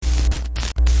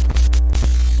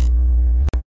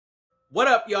What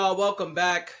up, y'all? Welcome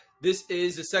back. This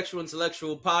is the Sexual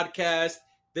Intellectual Podcast,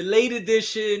 the late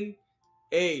edition.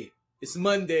 Hey, it's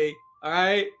Monday, all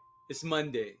right? It's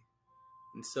Monday.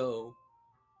 And so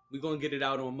we're going to get it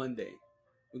out on Monday.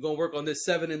 We're going to work on this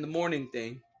 7 in the morning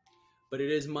thing, but it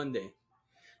is Monday.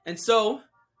 And so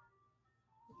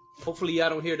hopefully y'all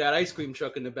don't hear that ice cream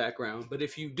truck in the background, but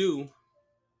if you do,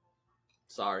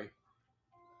 sorry.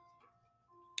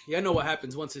 Y'all know what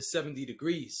happens once it's 70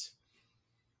 degrees.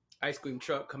 Ice cream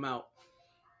truck come out.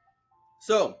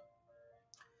 So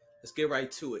let's get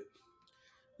right to it.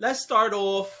 Let's start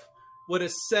off with a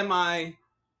semi-adult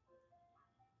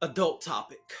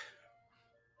topic.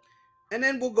 And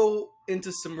then we'll go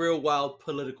into some real wild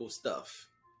political stuff.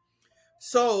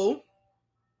 So,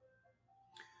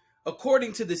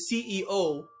 according to the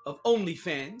CEO of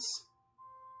OnlyFans,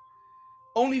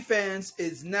 OnlyFans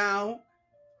is now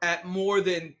at more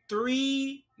than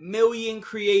 3 million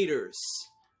creators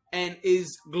and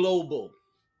is global.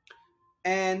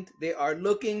 And they are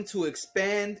looking to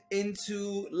expand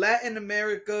into Latin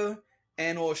America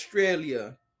and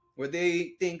Australia, where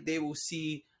they think they will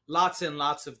see lots and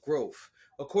lots of growth.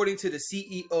 According to the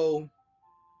CEO,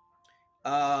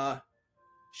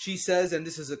 she says, and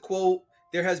this is a quote,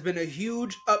 "There has been a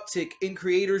huge uptick in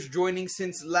creators joining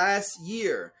since last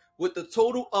year, with the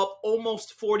total up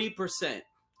almost 40%.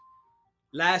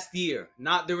 Last year,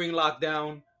 not during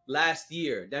lockdown, last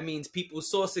year. That means people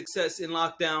saw success in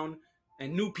lockdown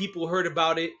and new people heard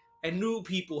about it and new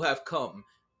people have come.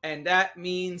 And that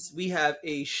means we have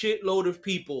a shitload of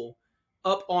people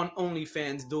up on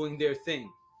OnlyFans doing their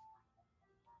thing.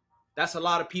 That's a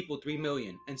lot of people, 3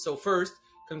 million. And so first,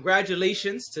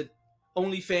 congratulations to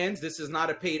OnlyFans. This is not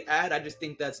a paid ad. I just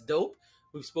think that's dope.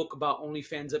 We've spoke about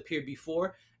OnlyFans up here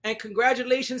before. And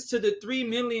congratulations to the 3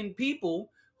 million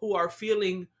people who are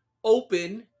feeling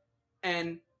open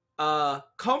and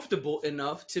comfortable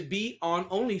enough to be on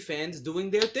OnlyFans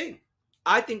doing their thing.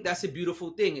 I think that's a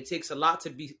beautiful thing. It takes a lot to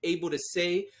be able to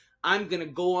say, I'm going to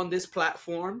go on this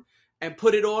platform and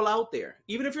put it all out there.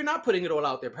 Even if you're not putting it all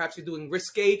out there, perhaps you're doing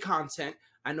risque content.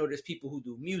 I know there's people who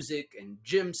do music and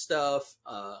gym stuff,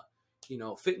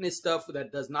 fitness stuff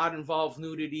that does not involve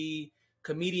nudity.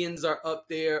 Comedians are up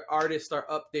there. Artists are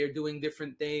up there doing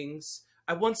different things.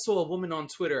 I once saw a woman on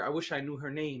Twitter. I wish I knew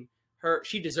her name.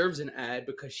 She deserves an ad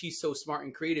because she's so smart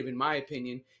and creative, in my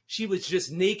opinion. She was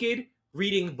just naked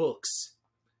reading books.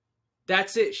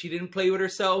 That's it. She didn't play with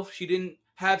herself. She didn't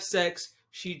have sex.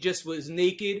 She just was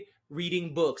naked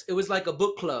reading books. It was like a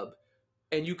book club.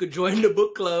 And you could join the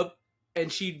book club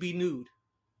and she'd be nude.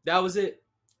 That was it.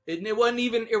 It wasn't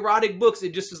even erotic books.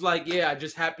 It just was like, yeah, I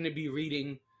just happened to be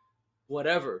reading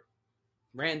whatever.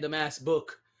 Random ass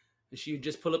book. And she'd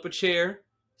just pull up a chair,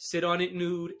 sit on it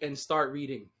nude, and start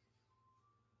reading.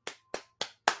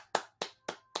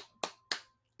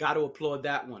 Got to applaud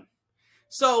that one.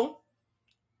 So,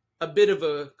 a bit of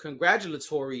a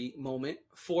congratulatory moment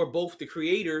for both the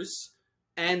creators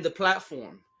and the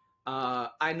platform.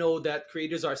 I know that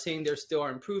creators are saying there still are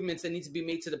improvements that need to be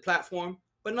made to the platform,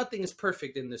 but nothing is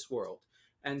perfect in this world.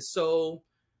 And so,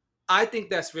 I think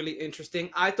that's really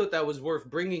interesting. I thought that was worth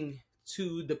bringing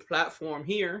to the platform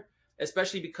here,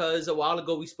 especially because a while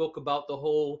ago we spoke about the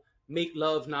whole make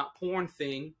love, not porn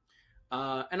thing.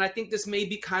 And I think this may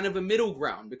be kind of a middle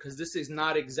ground because this is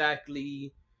not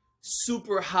exactly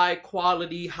super high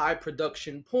quality, high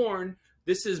production porn.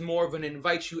 This is more of an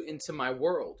invite you into my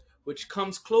world, which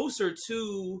comes closer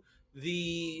to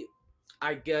the,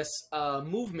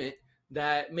 movement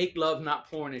that make love,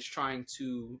 not porn is trying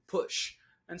to push.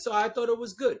 And so I thought it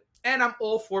was good. And I'm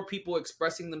all for people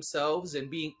expressing themselves and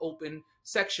being open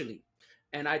sexually.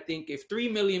 And I think if 3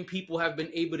 million people have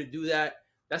been able to do that,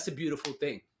 that's a beautiful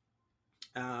thing.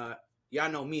 Y'all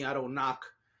know me, I don't knock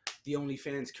the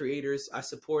OnlyFans creators. I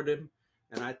support them.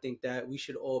 And I think that we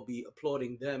should all be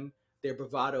applauding them, their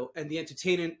bravado, and the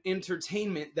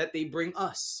entertainment that they bring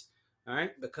us. All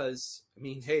right? Because,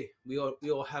 hey, we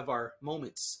all have our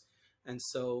moments. And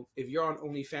so if you're on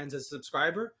OnlyFans as a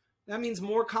subscriber, that means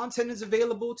more content is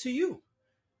available to you.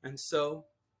 And so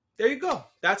there you go.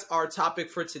 That's our topic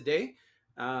for today.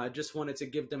 Just wanted to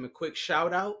give them a quick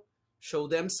shout out, show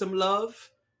them some love,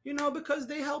 because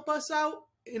they help us out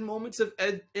in moments of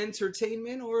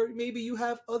entertainment, or maybe you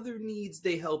have other needs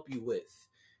they help you with,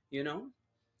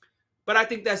 But I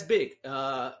think that's big.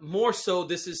 More so,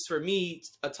 this is for me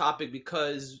a topic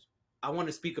because I want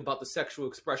to speak about the sexual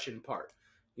expression part.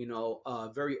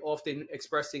 Very often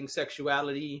expressing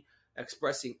sexuality,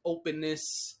 expressing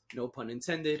openness, no pun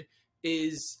intended,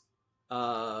 is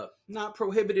not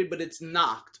prohibited, but it's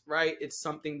knocked, right? It's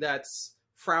something that's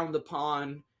frowned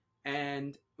upon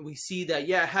And we see that,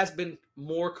 yeah, it has been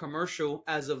more commercial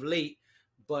as of late,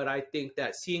 but I think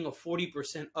that seeing a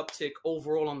 40% uptick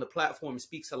overall on the platform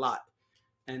speaks a lot.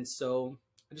 And so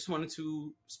I just wanted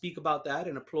to speak about that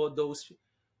and applaud those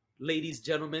ladies,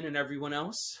 gentlemen, and everyone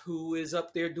else who is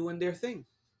up there doing their thing.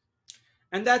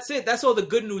 And that's it. That's all the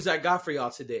good news I got for y'all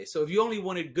today. So if you only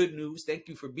wanted good news, thank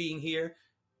you for being here.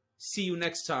 See you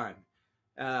next time.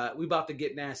 We about to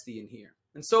get nasty in here.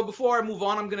 And so before I move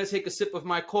on, I'm going to take a sip of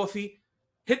my coffee.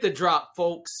 Hit the drop,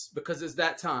 folks, because it's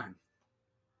that time.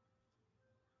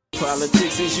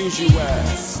 Politics as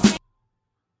usual.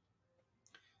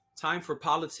 Time for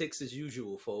politics as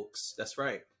usual, folks. That's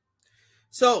right.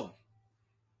 So,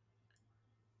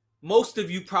 most of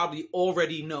you probably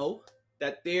already know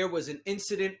that there was an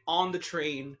incident on the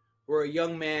train where a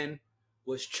young man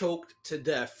was choked to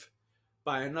death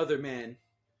by another man.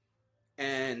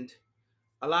 And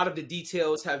a lot of the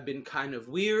details have been kind of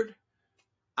weird.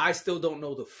 I still don't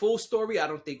know the full story. I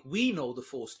don't think we know the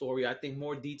full story. I think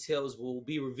more details will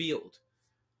be revealed.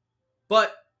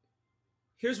 But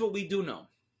here's what we do know.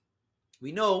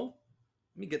 We know,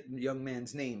 let me get the young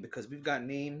man's name because we've got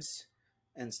names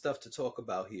and stuff to talk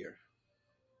about here.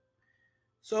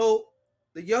 So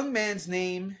the young man's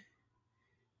name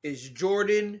is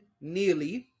Jordan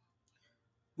Neely.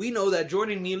 We know that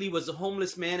Jordan Neely was a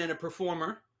homeless man and a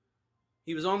performer.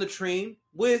 He was on the train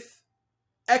with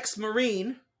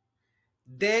ex-Marine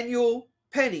Daniel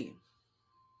Penny.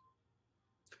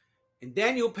 And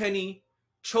Daniel Penny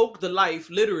choked the life,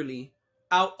 literally,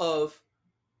 out of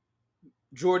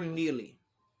Jordan Neely.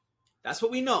 That's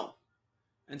what we know.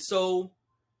 And so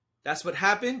that's what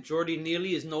happened. Jordan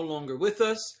Neely is no longer with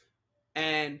us.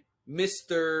 And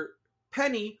Mr.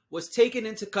 Penny was taken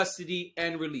into custody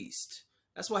and released.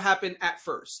 That's what happened at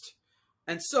first.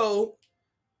 And so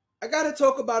I got to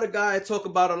talk about a guy I talk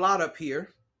about a lot up here.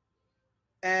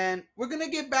 And we're going to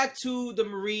get back to the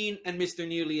Marine and Mr.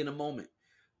 Neely in a moment.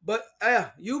 But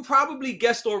you probably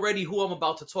guessed already who I'm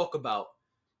about to talk about.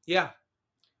 Yeah.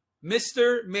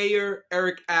 Mr. Mayor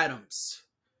Eric Adams.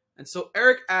 And so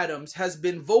Eric Adams has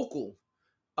been vocal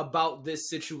about this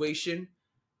situation.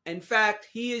 In fact,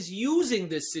 he is using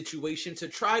this situation to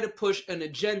try to push an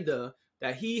agenda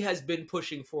that he has been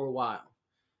pushing for a while.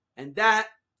 And that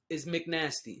is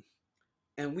McNasty.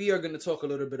 And we are going to talk a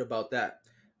little bit about that.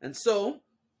 And so,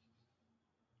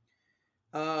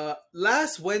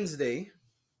 last Wednesday,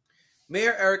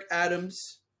 Mayor Eric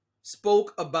Adams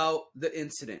spoke about the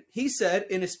incident. He said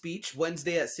in a speech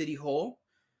Wednesday at City Hall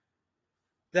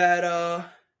that,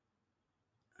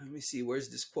 let me see, where's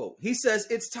this quote? He says,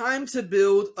 "It's time to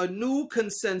build a new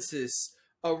consensus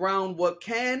around what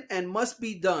can and must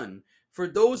be done for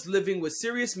those living with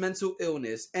serious mental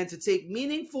illness and to take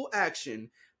meaningful action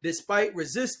despite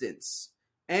resistance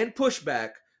and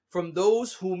pushback from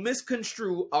those who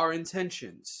misconstrue our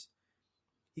intentions."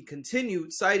 He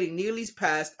continued, citing Neely's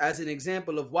past as an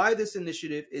example of why this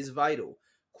initiative is vital.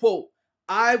 Quote,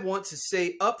 "I want to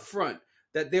say up front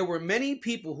that there were many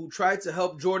people who tried to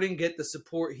help Jordan get the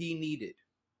support he needed.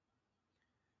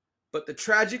 But the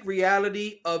tragic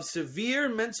reality of severe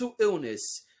mental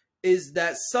illness is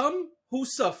that some who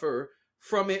suffer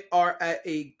from it are at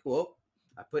a," well,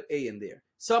 I put A in there.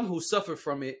 "Some who suffer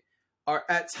from it are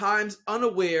at times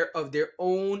unaware of their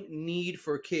own need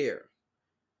for care."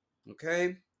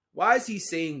 Okay? Why is he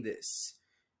saying this?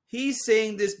 He's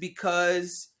saying this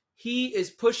because he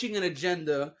is pushing an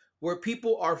agenda where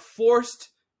people are forced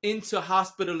into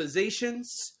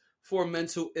hospitalizations for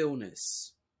mental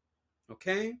illness.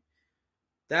 Okay?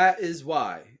 That is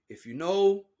why. If you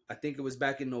know, I think it was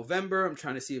back in November. I'm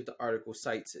trying to see if the article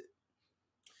cites it.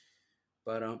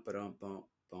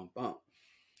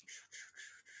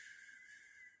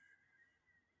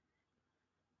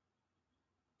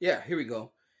 Yeah, here we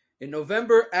go. In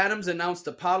November, Adams announced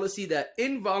a policy that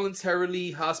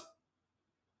involuntarily hospitalized.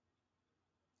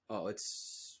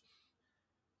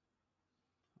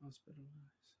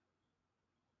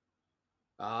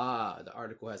 The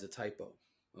article has a typo.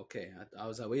 Okay, I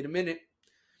was like, wait a minute.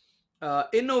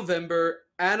 In November,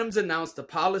 Adams announced a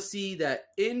policy that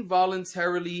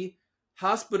involuntarily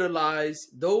hospitalize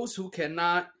those who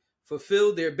cannot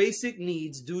fulfill their basic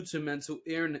needs due to mental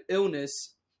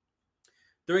illness.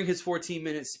 During his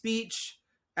 14-minute speech,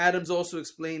 Adams also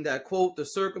explained that, quote, "the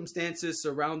circumstances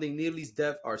surrounding Neely's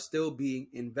death are still being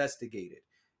investigated."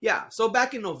 Yeah, so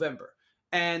back in November.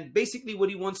 And basically what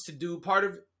he wants to do, part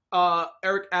of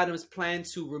Eric Adams' plan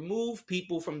to remove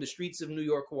people from the streets of New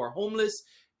York who are homeless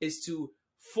is to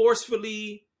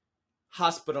forcefully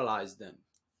hospitalize them.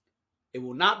 It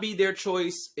will not be their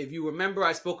choice. If you remember,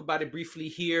 I spoke about it briefly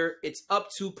here. It's up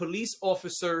to police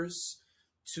officers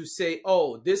to say,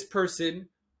 oh, this person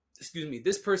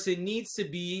needs to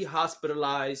be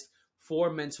hospitalized for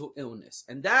mental illness.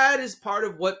 And that is part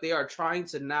of what they are trying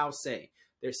to now say.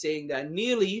 They're saying that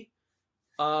Neely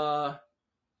was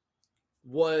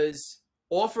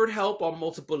offered help on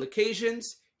multiple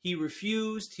occasions. He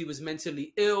refused. He was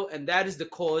mentally ill, and that is the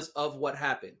cause of what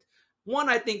happened. One,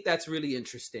 I think that's really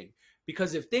interesting,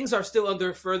 because if things are still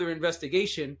under further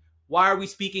investigation, why are we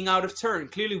speaking out of turn?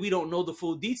 Clearly, we don't know the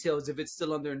full details if it's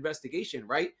still under investigation,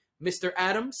 right? Mr.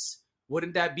 Adams,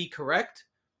 wouldn't that be correct?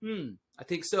 I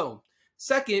think so.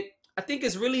 Second, I think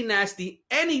it's really nasty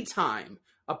anytime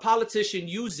a politician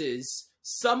uses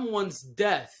someone's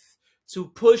death to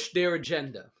push their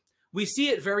agenda. We see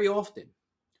it very often.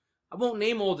 I won't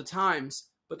name all the times,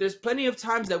 but there's plenty of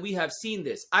times that we have seen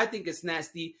this. I think it's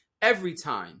nasty every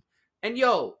time. And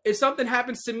yo, if something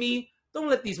happens to me, don't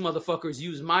let these motherfuckers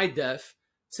use my death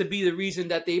to be the reason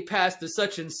that they passed the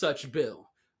such and such bill,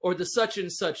 or the such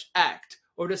and such act,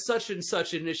 or the such and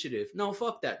such initiative. No,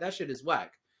 fuck that. That shit is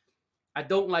whack. I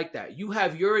don't like that. You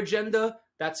have your agenda,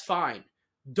 that's fine.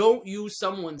 Don't use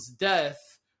someone's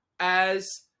death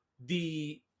as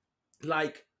the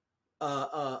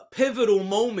pivotal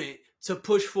moment to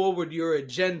push forward your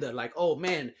agenda. Like, oh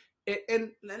man,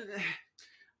 and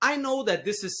I know that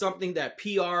this is something that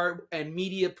PR and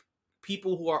media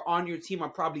people who are on your team are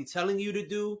probably telling you to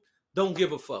do. Don't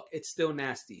give a fuck. It's still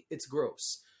nasty. It's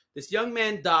gross. This young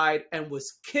man died and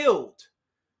was killed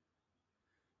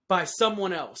by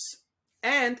someone else.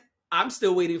 And I'm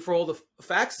still waiting for all the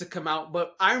facts to come out.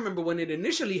 But I remember when it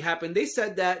initially happened, they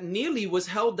said that Neely was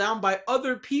held down by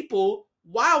other people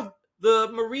while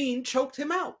the Marine choked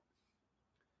him out.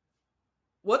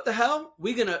 What the hell?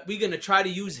 We gonna try to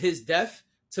use his death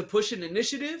to push an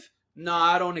initiative? No,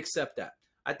 I don't accept that.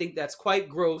 I think that's quite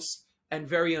gross and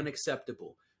very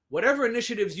unacceptable. Whatever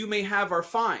initiatives you may have are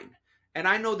fine. And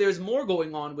I know there's more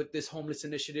going on with this homeless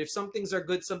initiative. Some things are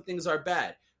good, some things are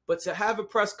bad. But to have a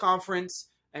press conference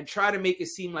and try to make it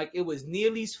seem like it was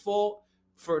Neely's fault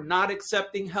for not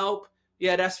accepting help,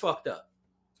 yeah, that's fucked up.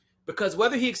 Because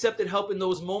whether he accepted help in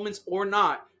those moments or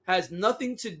not has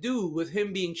nothing to do with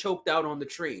him being choked out on the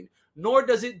train, nor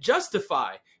does it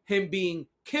justify him being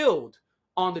killed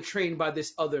on the train by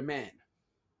this other man.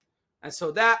 And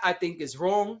so that, I think, is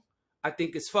wrong. I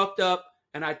think it's fucked up,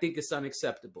 and I think it's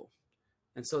unacceptable.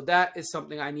 And so that is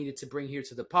something I needed to bring here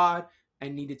to the pod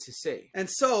and needed to say. And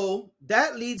so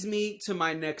that leads me to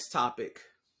my next topic,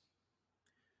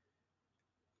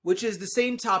 which is the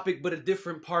same topic but a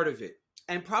different part of it,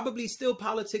 and probably still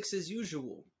politics as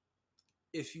usual.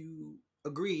 If you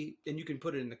agree, then you can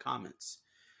put it in the comments.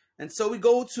 And so we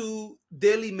go to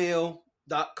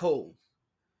dailymail.co.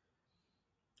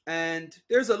 And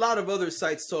there's a lot of other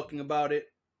sites talking about it,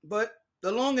 but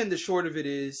the long and the short of it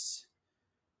is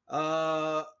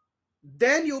Daniel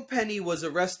Penny was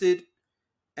arrested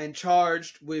and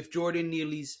charged with Jordan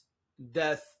Neely's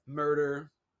death,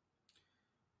 murder,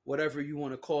 whatever you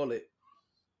want to call it.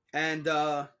 And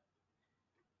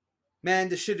man,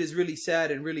 the shit is really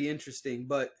sad and really interesting,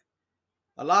 but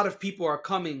a lot of people are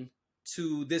coming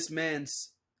to this man's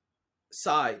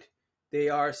side. They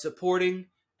are supporting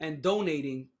and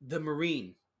donating the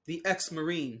Marine, the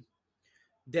ex-Marine,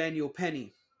 Daniel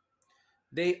Penny.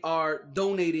 They are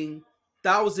donating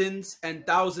thousands and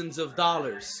thousands of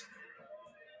dollars.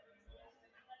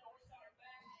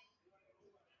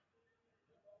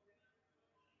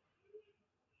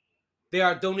 They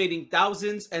are donating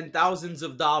thousands and thousands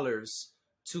of dollars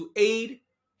to aid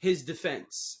his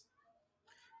defense.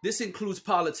 This includes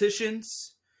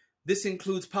politicians. This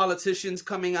includes politicians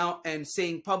coming out and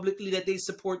saying publicly that they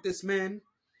support this man.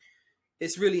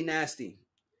 It's really nasty.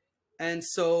 And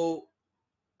so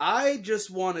I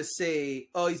just want to say,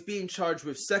 oh, he's being charged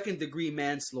with second-degree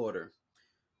manslaughter,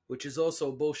 which is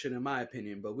also bullshit in my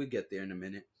opinion, but we'll get there in a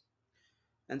minute.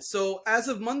 And so as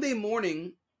of Monday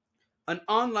morning, an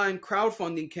online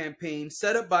crowdfunding campaign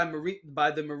set up by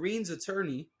the Marine's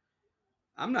attorney.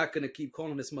 I'm not going to keep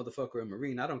calling this motherfucker a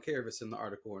Marine. I don't care if it's in the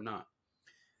article or not.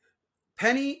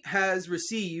 Penny has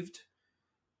received,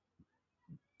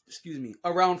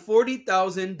 around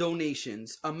 40,000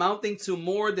 donations, amounting to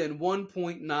more than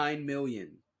 1.9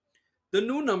 million. The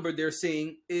new number they're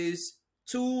saying is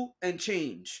 2 and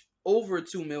change, over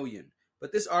 2 million.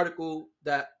 But this article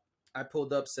that I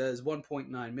pulled up says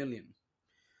 1.9 million.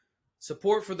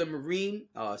 Support for the Marine,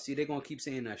 they're going to keep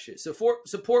saying that shit.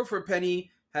 Support for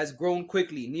Penny has grown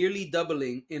quickly, nearly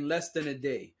doubling in less than a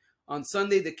day. On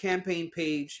Sunday, the campaign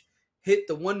page hit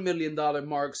the $1 million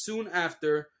mark soon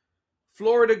after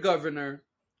Florida Governor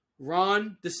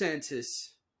Ron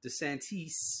DeSantis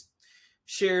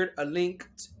shared a link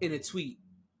in a tweet.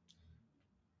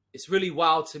 It's really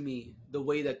wild to me the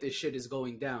way that this shit is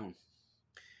going down.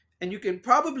 And you can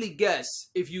probably guess,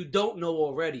 if you don't know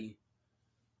already,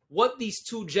 what these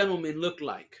two gentlemen look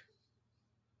like.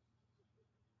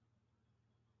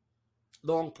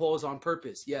 Long pause on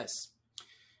purpose, yes.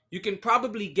 You can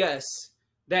probably guess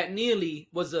that Neely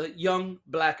was a young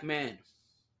black man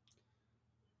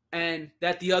and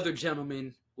that the other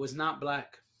gentleman was not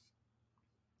black.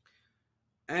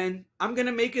 And I'm going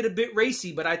to make it a bit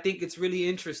racy, but I think it's really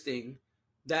interesting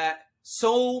that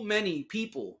so many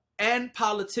people and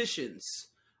politicians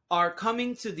are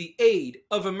coming to the aid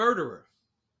of a murderer.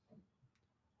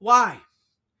 Why?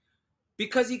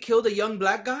 Because he killed a young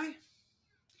black guy?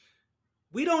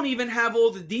 We don't even have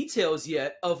all the details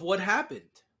yet of what happened.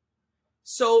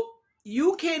 So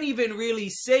you can't even really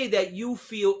say that you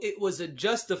feel it was a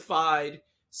justified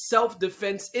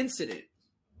self-defense incident.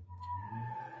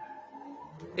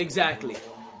 Exactly.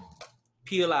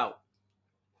 Peel out.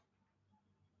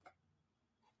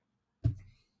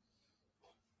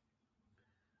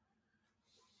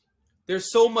 There's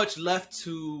so much left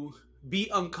to be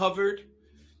uncovered.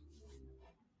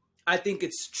 I think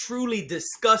it's truly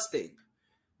disgusting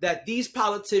that these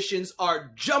politicians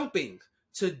are jumping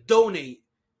to donate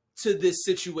to this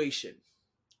situation.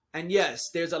 And yes,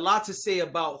 there's a lot to say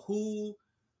about who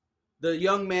the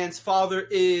young man's father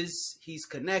is. He's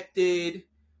connected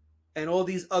and all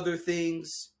these other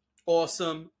things.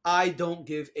 Awesome. I don't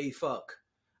give a fuck.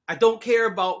 I don't care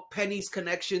about Penny's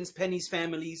connections, Penny's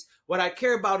families. What I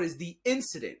care about is the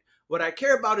incident. What I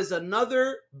care about is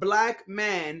another black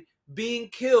man being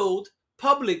killed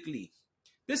publicly.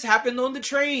 This happened on the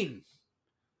train.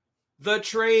 The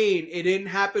train. It didn't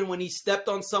happen when he stepped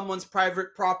on someone's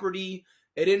private property.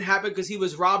 It didn't happen because he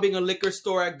was robbing a liquor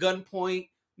store at gunpoint.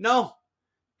 No.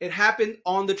 It happened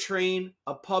on the train,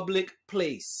 a public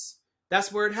place.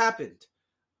 That's where it happened.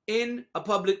 In a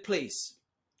public place.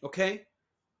 Okay?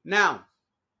 Now,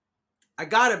 I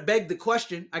gotta beg the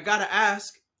question. I gotta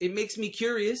ask. It makes me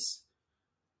curious.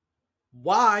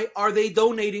 Why are they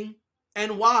donating?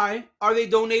 And why are they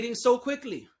donating so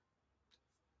quickly?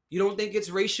 You don't think it's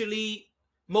racially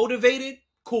motivated?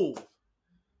 Cool.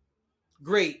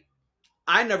 Great.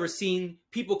 I never seen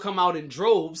people come out in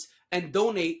droves and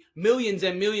donate millions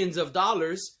and millions of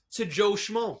dollars to Joe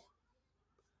Schmo.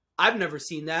 I've never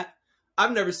seen that.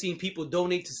 I've never seen people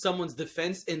donate to someone's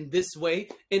defense in this way.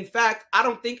 In fact, I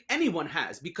don't think anyone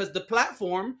has, because the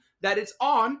platform that it's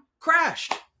on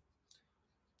crashed.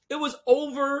 It was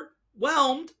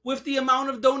overwhelmed with the amount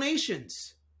of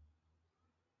donations.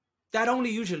 That only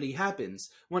usually happens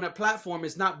when a platform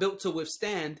is not built to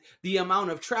withstand the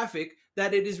amount of traffic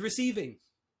that it is receiving.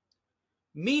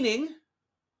 Meaning,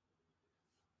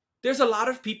 there's a lot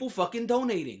of people fucking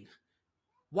donating.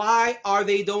 Why are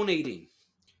they donating?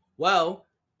 Well,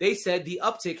 they said the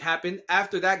uptick happened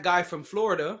after that guy from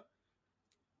Florida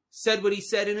said what he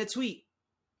said in a tweet.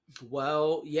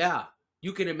 Well, yeah,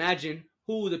 you can imagine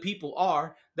who the people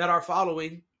are that are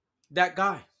following that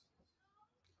guy.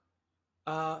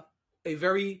 A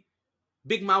very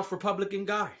big mouth Republican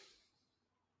guy.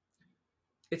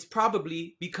 It's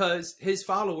probably because his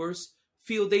followers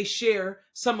feel they share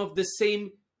some of the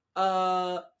same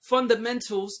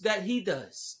fundamentals that he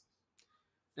does.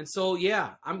 And so,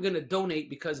 yeah, I'm going to donate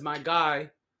because my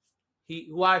guy,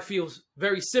 who I feel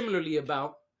very similarly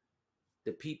about,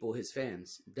 the people, his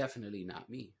fans, definitely not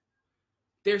me.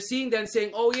 They're seeing that and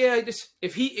saying, oh, yeah,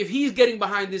 if he's getting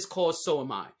behind this cause, so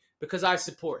am I, because I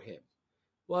support him.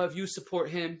 Well, if you support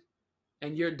him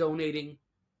and you're donating,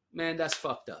 man, that's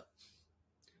fucked up.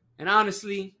 And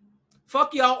honestly,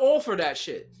 fuck y'all all for that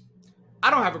shit.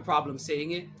 I don't have a problem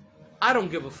saying it. I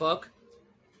don't give a fuck.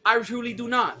 I truly do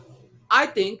not. I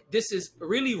think this is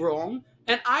really wrong.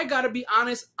 And I gotta be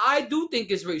honest, I do think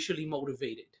it's racially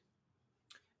motivated.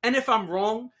 And if I'm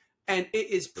wrong, and it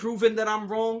is proven that I'm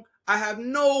wrong, I have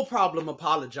no problem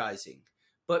apologizing.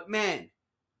 But man,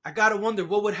 I gotta wonder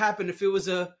what would happen if it was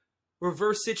a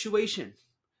reverse situation.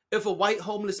 If a white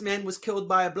homeless man was killed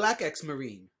by a black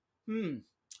ex-Marine.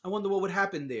 I wonder what would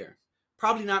happen there.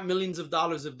 Probably not millions of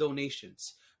dollars of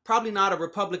donations. Probably not a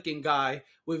Republican guy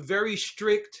with very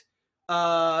strict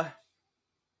core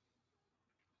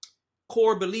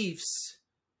beliefs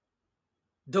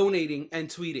donating and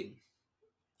tweeting.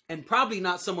 And probably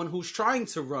not someone who's trying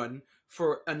to run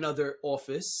for another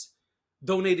office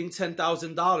donating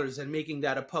 $10,000 and making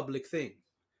that a public thing.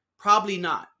 Probably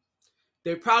not.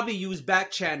 They probably use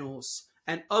back channels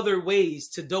and other ways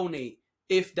to donate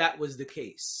if that was the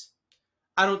case.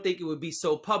 I don't think it would be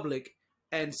so public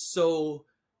and so,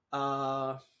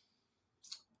 what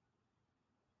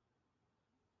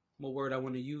word I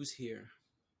want to use here?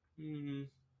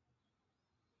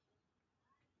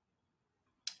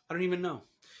 I don't even know.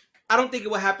 I don't think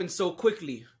it will happen so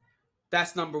quickly.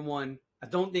 That's number one. I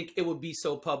don't think it would be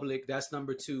so public. That's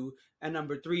number two. And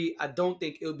number three, I don't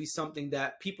think it would be something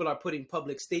that people are putting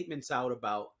public statements out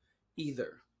about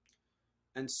either.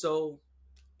 And so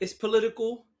it's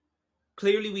political.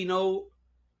 Clearly, we know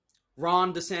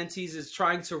Ron DeSantis is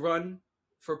trying to run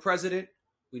for president.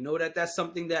 We know that that's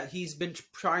something that he's been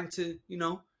trying to,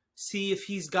 see if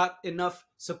he's got enough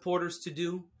supporters to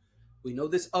do. We know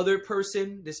this other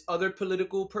person, this other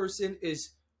political person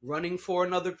is running for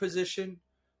another position.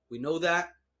 We know that.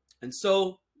 And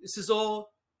so this is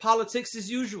all politics as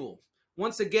usual.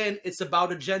 Once again, it's about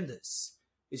agendas.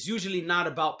 It's usually not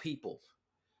about people.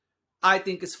 I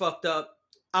think it's fucked up.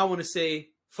 I want to say,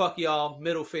 fuck y'all,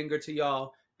 middle finger to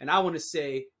y'all. And I want to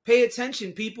say, pay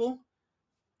attention, people.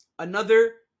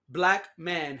 Another black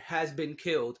man has been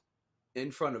killed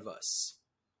in front of us.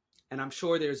 And I'm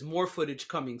sure there's more footage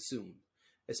coming soon,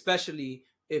 especially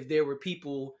if there were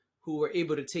people who were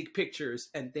able to take pictures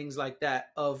and things like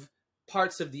that of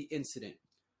parts of the incident.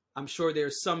 I'm sure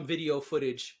there's some video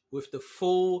footage with the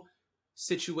full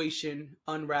situation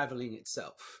unraveling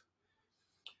itself.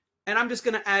 And I'm just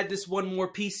going to add this one more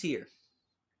piece here.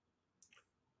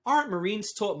 Aren't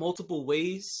Marines taught multiple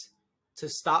ways to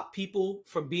stop people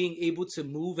from being able to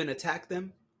move and attack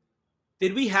them?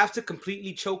 Did we have to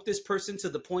completely choke this person to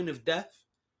the point of death?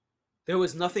 There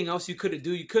was nothing else you could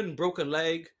do. You couldn't broke a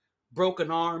leg, broke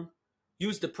an arm,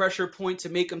 use the pressure point to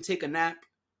make him take a nap.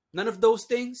 None of those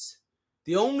things.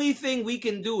 The only thing we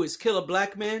can do is kill a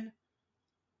black man.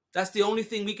 That's the only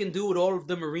thing we can do with all of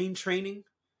the Marine training.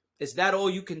 Is that all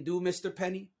you can do, Mr.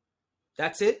 Penny?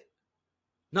 That's it?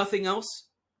 Nothing else?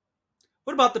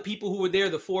 What about the people who were there,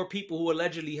 the 4 people who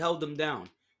allegedly held him down?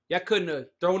 Y'all couldn't have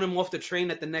thrown him off the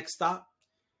train at the next stop?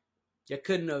 Y'all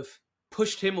couldn't have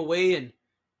pushed him away and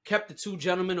kept the 2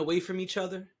 gentlemen away from each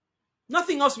other?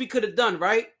 Nothing else we could have done,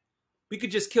 right? We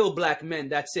could just kill black men.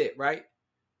 That's it, right?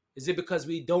 Is it because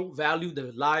we don't value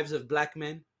the lives of black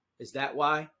men? Is that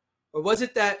why? Or was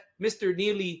it that Mr.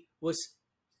 Neely was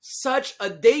such a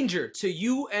danger to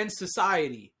you and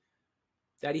society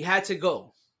that he had to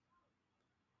go?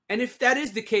 And if that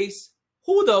is the case,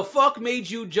 who the fuck made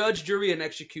you judge, jury, and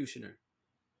executioner?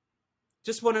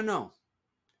 Just want to know.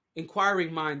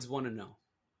 Inquiring minds want to know.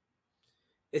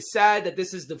 It's sad that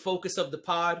this is the focus of the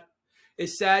pod.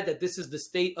 It's sad that this is the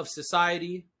state of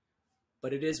society.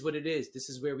 But it is what it is. This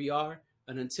is where we are.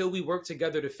 And until we work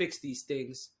together to fix these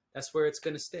things, that's where it's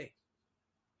going to stay.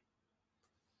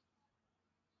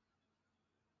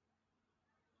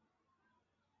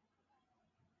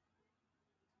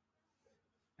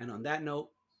 And on that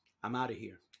note, I'm out of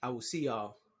here. I will see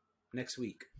y'all next week.